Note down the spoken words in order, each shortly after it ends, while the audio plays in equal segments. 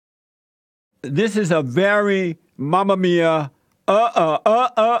this is a very mamma mia,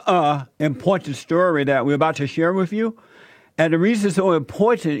 important story that we're about to share with you. And the reason it's so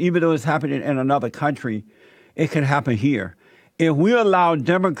important, even though it's happening in another country, it can happen here. If we allow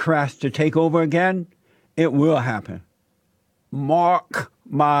Democrats to take over again, it will happen. Mark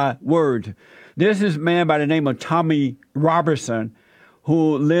my word. This is a man by the name of Tommy Robertson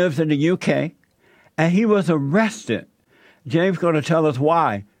who lives in the UK, and he was arrested. James is going to tell us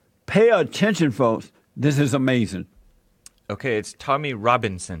why. Pay attention, folks. This is amazing. Okay, it's Tommy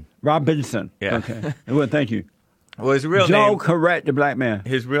Robinson. Robinson. Yeah. Okay. Well, thank you. Well, his real Joe, name... correct the black man.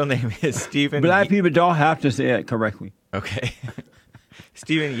 His real name is Stephen... Black people don't have to say it correctly. Okay.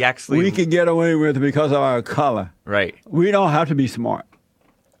 Stephen Yaxley... We can get away with it because of our color. Right. We don't have to be smart.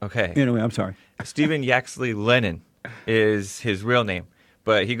 Okay. Anyway, I'm sorry. Stephen Yaxley Lennon is his real name,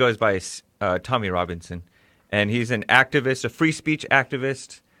 but he goes by Tommy Robinson. And he's an activist, a free speech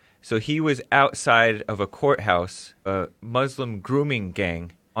activist. So he was outside of a courthouse, a Muslim grooming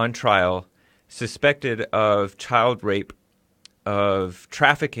gang on trial, suspected of child rape, of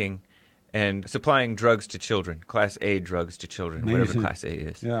trafficking, and supplying drugs to children, Class A drugs to children, Amazing. whatever Class A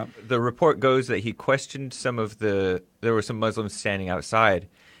is. Yeah. The report goes that he questioned there were some Muslims standing outside,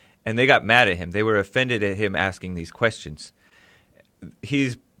 and they got mad at him. They were offended at him asking these questions.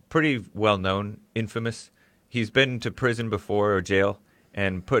 He's pretty well-known, infamous. He's been to prison before, or jail,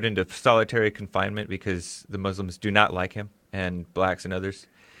 and put into solitary confinement because the Muslims do not like him, and blacks and others.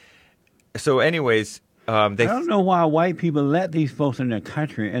 So anyways, I don't know why white people let these folks in their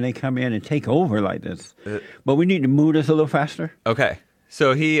country and they come in and take over like this. But we need to move this a little faster. Okay.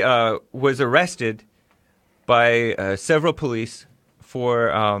 So he was arrested by several police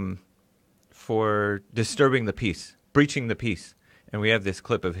for disturbing the peace, breaching the peace. And we have this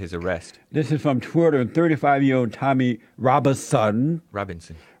clip of his arrest. This is from Twitter. 35-year-old Tommy Robinson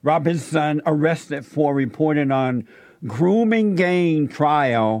arrested for reporting on grooming gang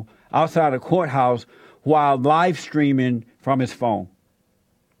trial outside a courthouse while live streaming from his phone.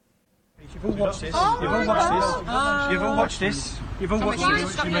 You've all watched this. You've all watched this. You've all watched this. You've all watched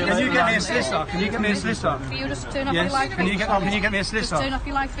this. Can you get me a solicitor? Can you get me a solicitor? For you just turn off your live feed. Can you get me a solicitor? Just turn off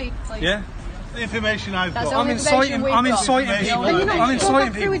your live feed, please. Yeah. The information I've That's got. all I'm the information inciting. we've I'm got. inciting people. Are you not I'm just going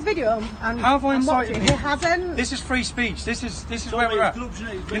inciting back through his people. video and How have I and incited watching? people? He hasn't. This is free speech. This is where we're at.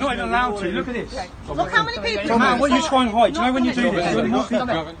 You're not even allowed to. Look at this. Look how many people. Man, what you try and hide? Do you know when you do this?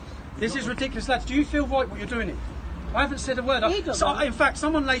 Stop it. This is ridiculous, lads. Do you feel right what you're doing it? I haven't said a word. He doesn't. So, in fact,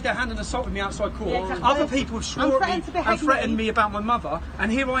 someone laid their hand and assaulted me outside court. Yeah, exactly. Other people swore at me threatened to behead and threatened me. me about my mother,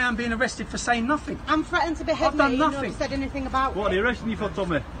 and here I am being arrested for saying nothing. I'm threatened to behead I've done me. nothing. You haven't said anything about What are it. you arresting you for,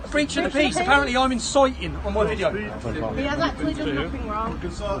 Tommy? Breach of the Breach of the peace. peace. Apparently, I'm inciting on my video. He has actually done nothing wrong. You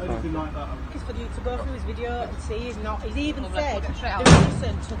can sort anything like that. Just for you to go through his video and see he's not. He's even said they're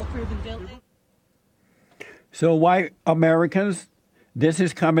innocent till they're proven guilty. So white Americans, this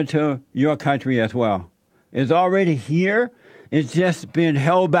is coming to your country as well. It's already here. It's just been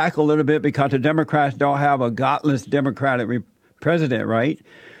held back a little bit because the Democrats don't have a godless Democratic president, right?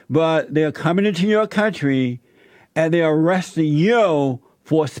 But they're coming into your country and they're arresting you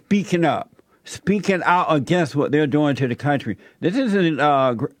for speaking up, speaking out against what they're doing to the country. This is in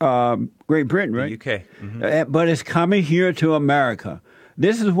Great Britain, right? The UK. Mm-hmm. But it's coming here to America.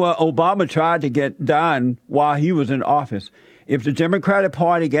 This is what Obama tried to get done while he was in office. If the Democratic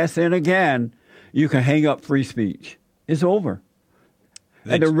Party gets in again, you can hang up free speech. It's over.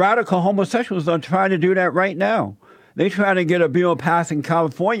 And the radical homosexuals are trying to do that right now. They're trying to get a bill passed in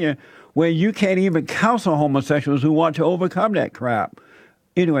California where you can't even counsel homosexuals who want to overcome that crap.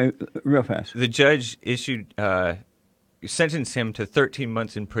 Anyway, real fast. The judge sentenced him to 13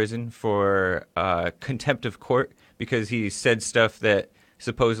 months in prison for contempt of court because he said stuff that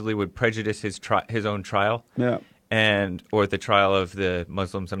supposedly would prejudice his own trial. Yeah. Or the trial of the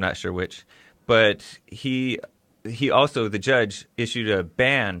Muslims, I'm not sure which. But he also, the judge, issued a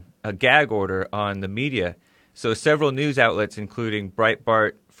gag order on the media. So several news outlets, including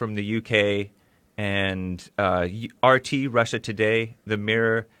Breitbart from the UK and RT, Russia Today, The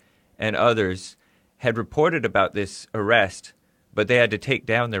Mirror, and others, had reported about this arrest, but they had to take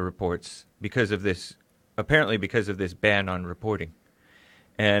down their reports because of this ban on reporting.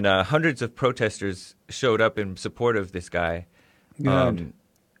 And hundreds of protesters showed up in support of this guy.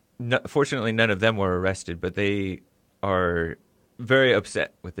 Fortunately, none of them were arrested, but they are very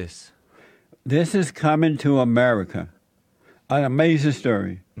upset with this. This is coming to America. An amazing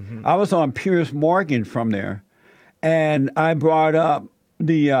story. Mm-hmm. I was on Piers Morgan from there, and I brought up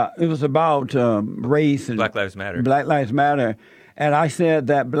it was about race and Black Lives Matter. Black Lives Matter. And I said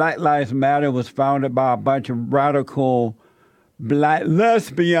that Black Lives Matter was founded by a bunch of radical black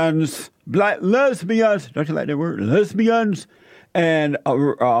lesbians, don't you like that word? Lesbians and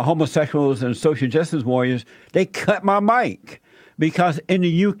homosexuals and social justice warriors, they cut my mic because in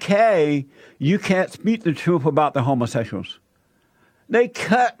the UK, you can't speak the truth about the homosexuals. They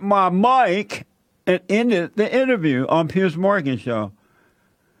cut my mic and ended the interview on Piers Morgan show.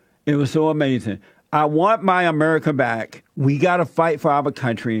 It was so amazing. I want my America back. We got to fight for our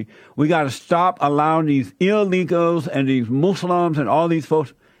country. We got to stop allowing these illegals and these Muslims and all these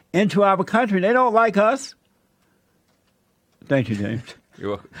folks into our country. They don't like us. Thank you, James. You're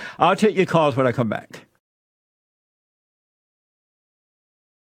welcome. I'll take your calls when I come back.